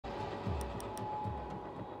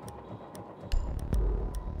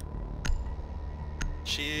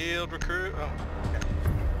Shield recruit. Oh, okay.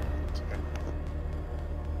 It's okay.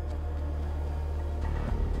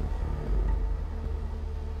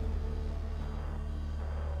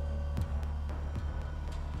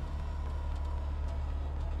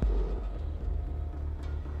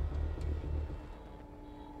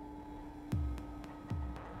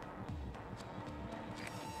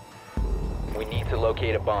 We need to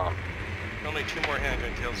locate a bomb. Only 2 more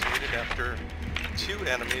handgun kills needed after 2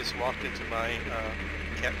 enemies walked into my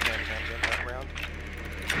cat can handgun that round.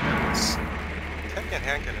 Cat can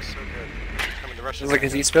handgun is so good. I mean, the Russian. It's like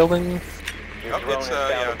his east building. Your Oh, drone it's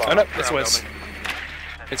has found yeah. a bomb. Oh no, it's Ground west. building.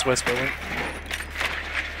 It's west building.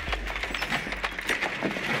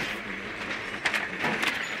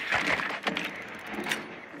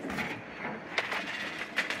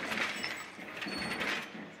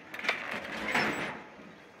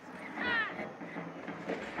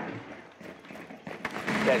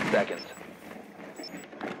 Seconds.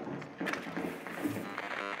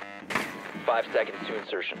 5 seconds to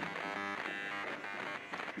insertion.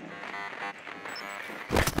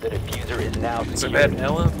 The diffuser is now Is it secured. bad,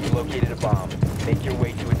 Ella? You located a bomb. Make your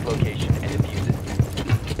way to its location and defuse it.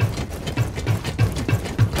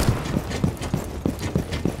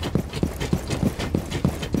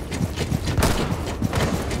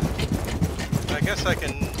 I guess I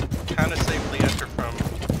can kind of safely enter from.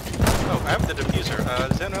 Oh, I have the diffuser.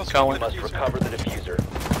 Does anyone else Colin have the Must diffuser? recover the diffuser.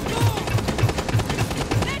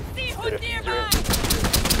 Let's see The who's diffuser nearby!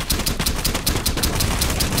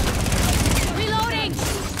 is Reloading!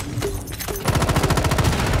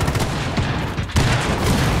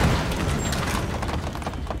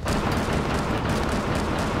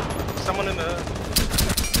 Someone in the.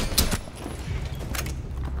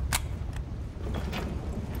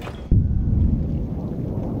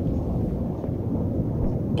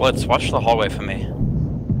 Blitz, watch the hallway for me.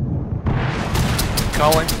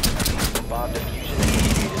 Calling. bomb diffusion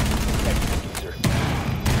initiated. Protect the diffuser.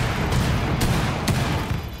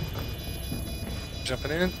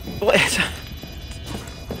 Jumping in. Blitz!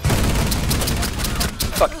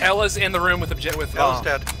 Fuck, Ella's in the room with Ella's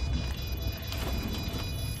dead.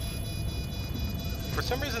 For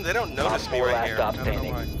some reason, they don't notice me Op 4 right last here. stop I don't know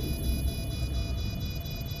standing. why.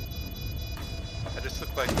 I just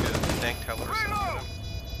look like a tank teller or something.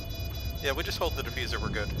 Yeah, we just hold the diffuser. We're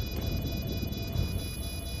good.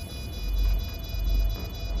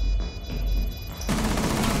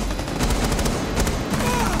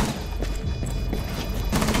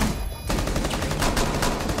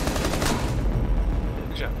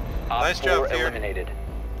 Good job. Op Nice 4 job, Fear. eliminated.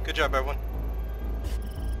 Good job, everyone.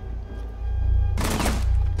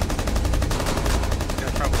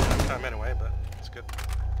 Yeah, probably don't have time anyway, but it's good.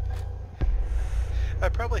 I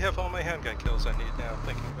probably have all my handgun kills I need now,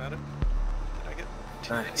 thinking about it. Did I get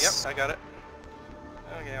two? Nice. Yep, I got it.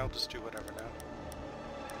 Okay, I'll just do whatever now.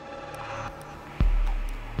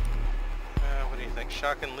 What do you think?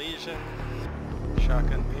 Shotgun Legion?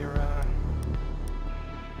 Shotgun Mira?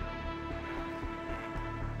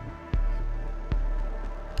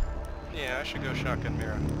 Yeah, I should go Shotgun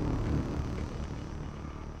Mira.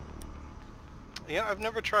 Yeah, I've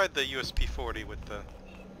never tried the USP-40 with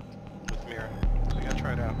Mira. So I gotta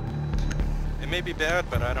try it out. It may be bad,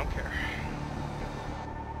 but I don't care.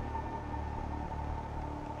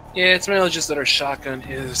 Yeah, it's mainly just that our shotgun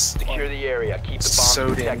is Secure the area. Keep the bomb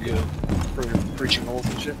so damn protected. good for breaching holes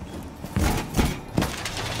and shit.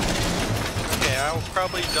 Okay, I'll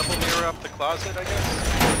probably double mirror up the closet, I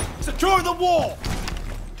guess. Secure the wall!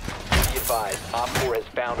 Be advised, Op 4 has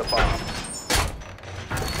found a bomb.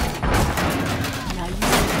 Now you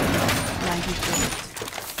think.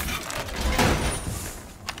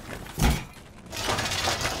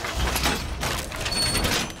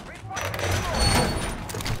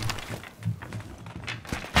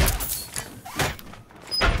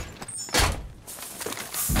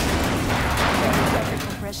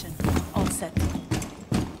 Compression. All set.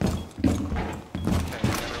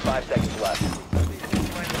 5 seconds left.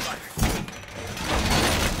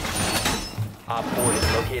 Op 4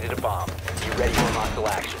 has located a bomb. Be ready for hostile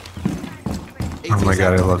action. Oh my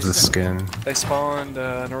god, I love this skin. They spawned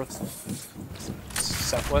north,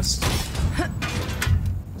 southwest.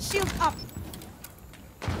 Shield up.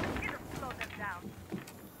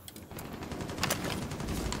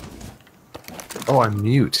 Oh, I'm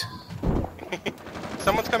mute.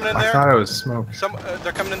 Someone's coming in I there. thought I was smoke.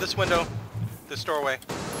 They're coming in this window. This doorway.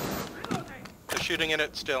 They're shooting in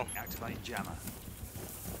it still. Activating jammer.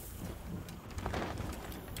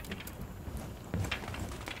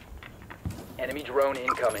 Enemy drone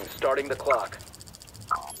incoming. Starting the clock.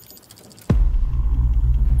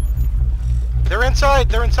 They're inside.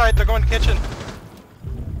 They're inside. They're going to kitchen.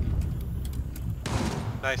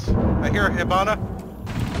 Nice. I hear Hibana.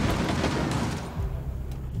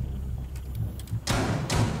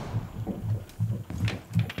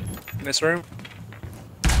 In this room.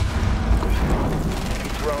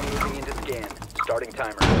 Drone moving into scan. Starting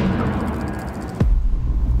timer.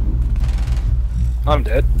 I'm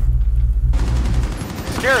dead.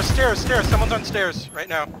 Stairs, stairs, stairs. Someone's on stairs right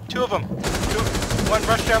now. Two of them. One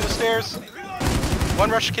rush down the stairs. One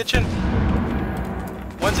rush kitchen.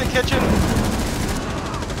 One's in kitchen.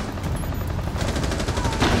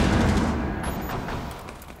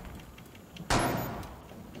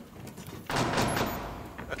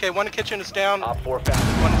 Okay, one in kitchen is down. Op 4 found.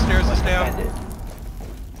 One in stairs is down. Ended.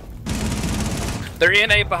 They're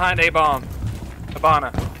in A behind A bomb.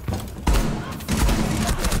 Hibana.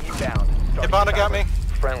 Inbound. Starting Hibana got timer. me.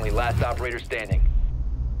 Friendly, last operator standing.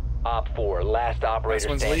 Op 4, last This operator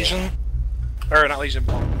one's standing. Legion. Or not Legion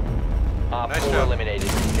bomb. Op Nice 4 job. eliminated.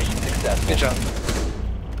 Mission successful. Good job.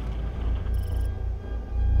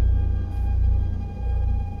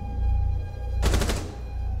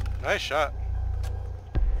 Nice shot.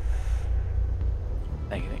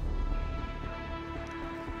 Thank you.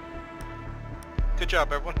 Good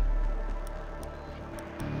job, everyone.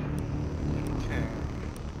 Okay.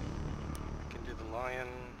 Can do the lion.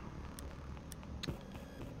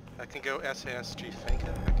 I can go SASG fake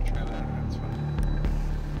it. I can try that. That's fine.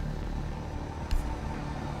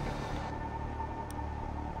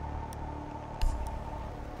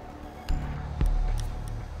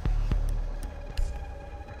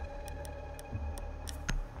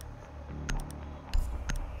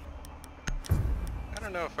 I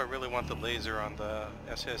don't know if I really want the laser on the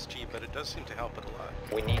SSG, but it does seem to help it a lot.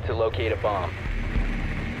 We need to locate a bomb.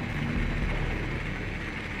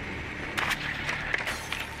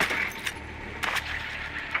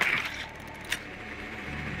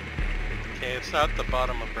 Okay, it's not the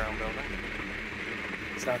bottom of brown building.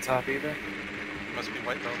 It's not top either. Must be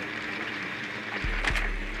white building.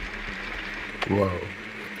 Whoa.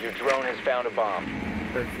 Your drone has found a bomb.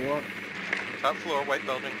 Third floor. Top floor, white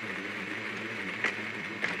building.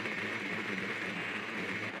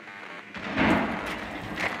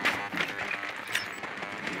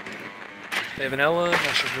 They have vanilla, not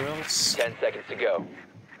sure who else. 10 seconds to go.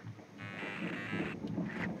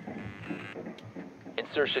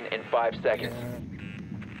 Insertion in 5 seconds.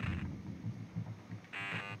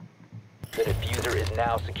 The diffuser is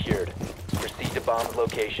now secured. Proceed to bomb's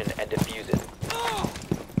location and defuse it.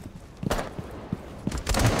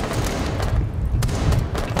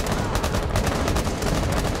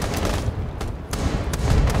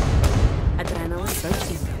 Adrenaline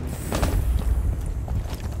searching.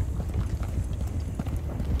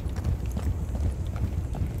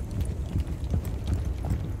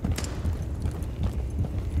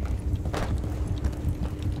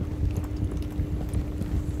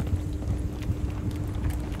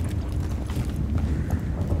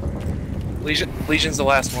 Legion's the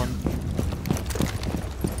last one.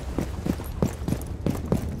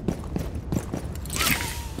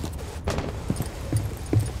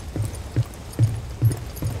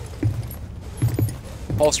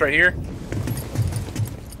 Pulse right here.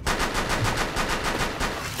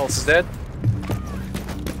 Pulse is dead.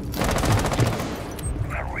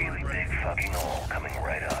 A really big fucking hole coming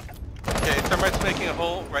right up. Okay, Thermite's making a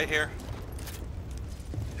hole right here.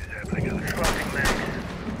 Is happening to the fucking mix?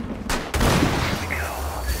 Here we go.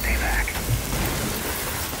 Stay back.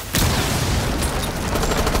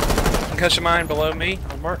 Concussion mine below me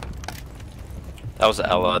on mark. That was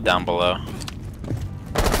Ella down below.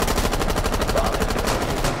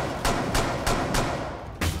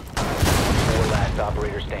 Four last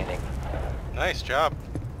operator standing. Nice job.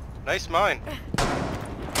 Nice mine.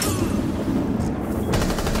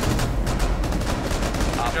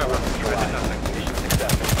 Op Good job. 4 I did neutralized. nothing. Mission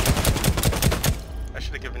successful. I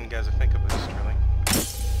should have given you guys a think of boost, really.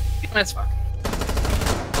 That's fine.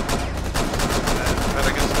 But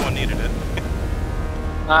I guess no one needed it.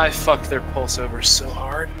 I fucked their pulse over so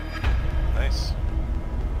hard. Nice.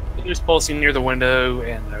 He was pulsing near the window,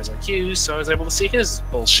 and I was like, "Hughes," so I was able to see his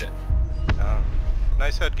bullshit.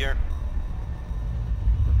 Nice headgear.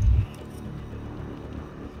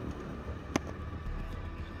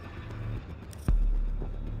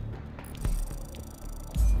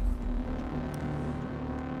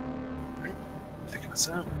 Picking us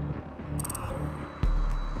up.